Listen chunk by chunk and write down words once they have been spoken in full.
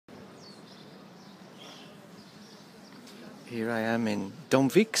Here I am in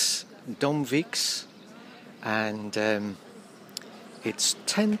Damvix, and it's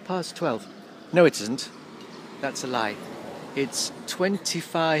 12:10. No, it isn't. That's a lie. It's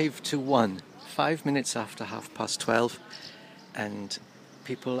 1:25, 5 minutes after 12:30, and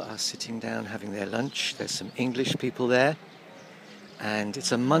people are sitting down having their lunch. There's some English people there, and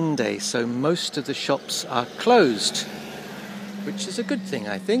it's a Monday, so most of the shops are closed, which is a good thing,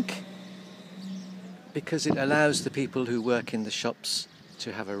 I think, because it allows the people who work in the shops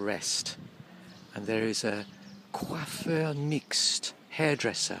to have a rest. And there is a coiffeur mixte,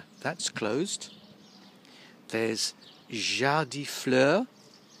 hairdresser, that's closed. There's Jardin Fleurs,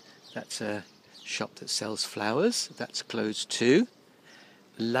 that's a shop that sells flowers, that's closed too.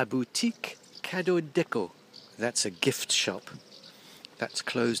 La boutique Cadeau Déco, that's a gift shop, that's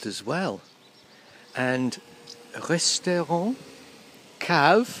closed as well. And Restaurant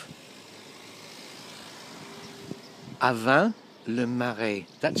Cave à Vin le Marais,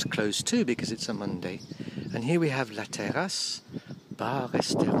 that's closed too because it's a Monday. And here we have La Terrasse, bar,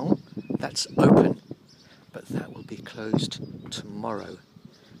 restaurant, that's open, but that will be closed tomorrow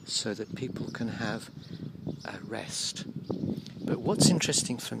so that people can have a rest. But what's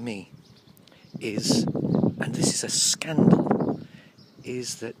interesting for me is, and this is a scandal,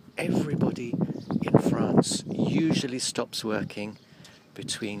 is that everybody in France usually stops working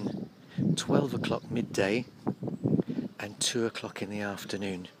between 12 o'clock midday and 2 o'clock in the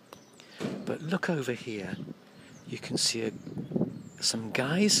afternoon. But look over here, you can see some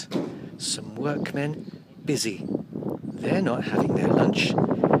guys, some workmen, busy. They're not having their lunch,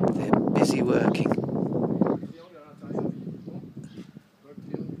 they're busy working.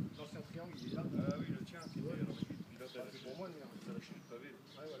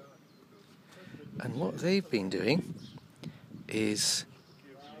 And what they've been doing is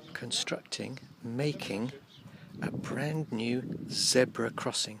making a brand new zebra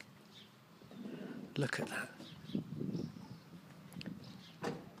crossing. Look at that.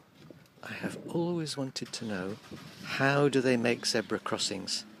 I have always wanted to know, how do they make zebra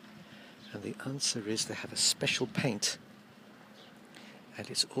crossings? And the answer is they have a special paint. And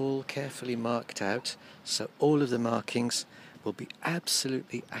it's all carefully marked out, so all of the markings will be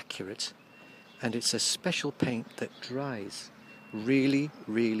absolutely accurate. And it's a special paint that dries really,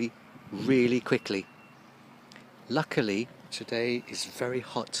 really, really quickly. Luckily, today is very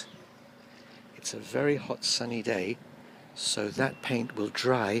hot. It's a very hot sunny day, so that paint will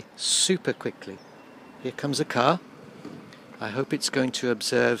dry super quickly. Here comes a car. I hope it's going to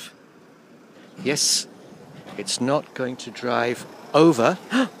observe. Yes, it's not going to drive over.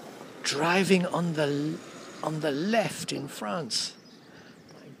 Driving on the left in France.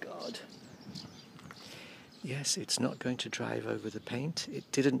 My God. Yes, it's not going to drive over the paint. It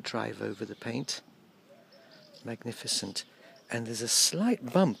didn't drive over the paint. Magnificent. And there's a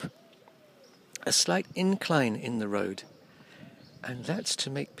slight bump, a slight incline in the road. And that's to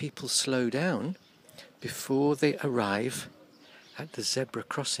make people slow down before they arrive at the zebra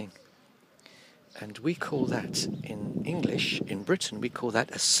crossing. And we call that, in English, in Britain, we call that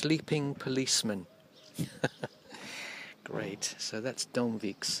a sleeping policeman. Great. So that's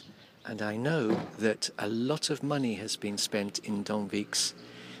Damvix. And I know that a lot of money has been spent in Damvix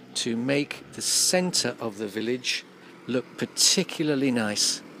to make the centre of the village look particularly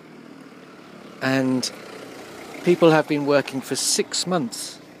nice. And people have been working for 6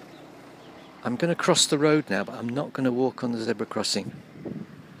 months. I'm going to cross the road now, but I'm not going to walk on the zebra crossing.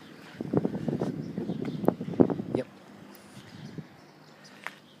 Yep.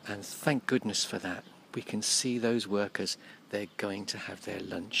 And thank goodness for that. We can see those workers. They're going to have their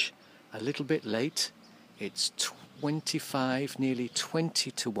lunch. A little bit late. It's 25, nearly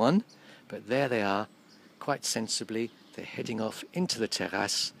 20:1, but there they are, quite sensibly. They're heading off into the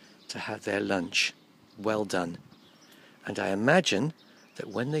terrace to have their lunch. Well done. And I imagine that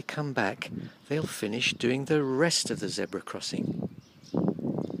when they come back, they'll finish doing the rest of the zebra crossing.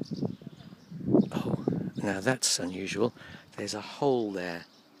 Oh, now that's unusual. There's a hole there.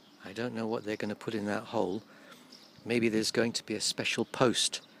 I don't know what they're going to put in that hole. Maybe there's going to be a special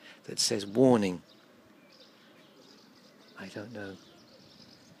post that says warning. I don't know.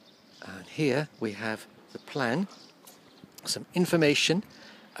 And here we have the plan, some information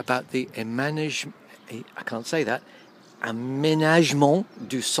about the aménagement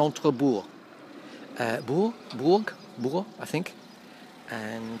du centre-bourg. Bourg, I think.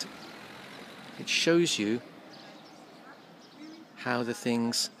 And it shows you how the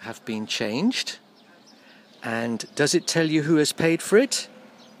things have been changed. And does it tell you who has paid for it?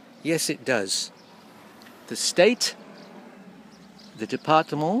 Yes, it does. The state, the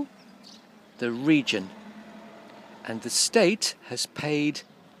département, the region. And the state has paid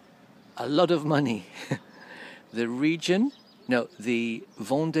a lot of money. The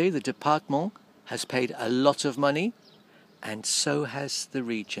Vendée, the department, has paid a lot of money, and so has the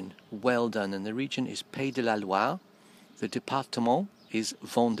region. Well done. And the region is Pays de la Loire. The département is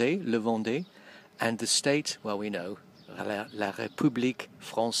Vendée, le Vendée, and the state, well, we know, la République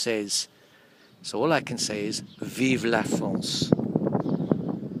Française. So all I can say is, vive la France.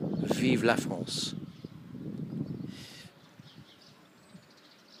 Vive la France.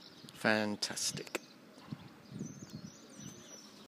 Fantastic.